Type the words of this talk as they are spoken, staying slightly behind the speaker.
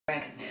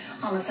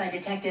Homicide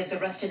detectives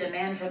arrested a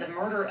man for the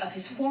murder of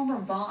his former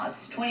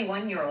boss.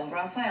 21-year-old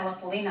Rafael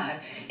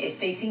Apolinar is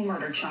facing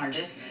murder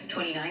charges.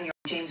 29-year-old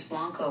James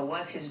Blanco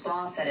was his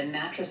boss at a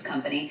mattress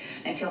company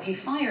until he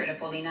fired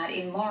Apolinar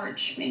in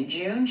March. In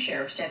June,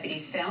 sheriff's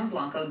deputies found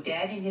Blanco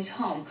dead in his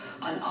home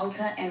on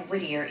Alta and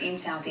Whittier in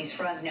southeast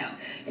Fresno.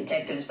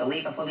 Detectives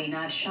believe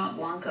Apolinar shot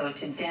Blanco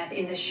to death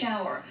in the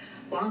shower.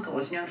 Blanco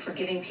was known for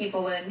giving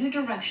people a new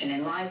direction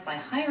in life by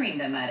hiring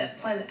them at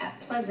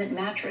Pleasant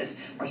Mattress,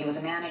 where he was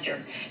a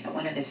manager. And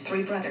one of his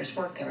three brothers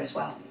worked there as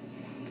well.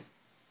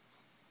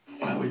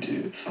 Why would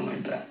you do something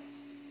like that?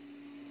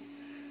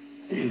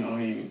 You know,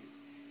 he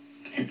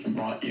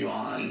brought you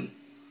on.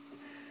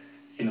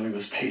 You know, he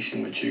was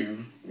patient with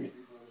you.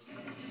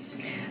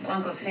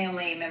 Blanco's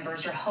family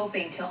members are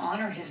hoping to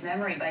honor his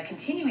memory by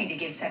continuing to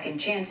give second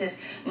chances,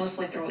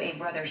 mostly through a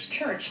brother's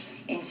church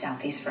in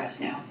southeast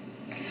Fresno.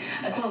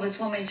 A Clovis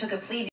woman took a plea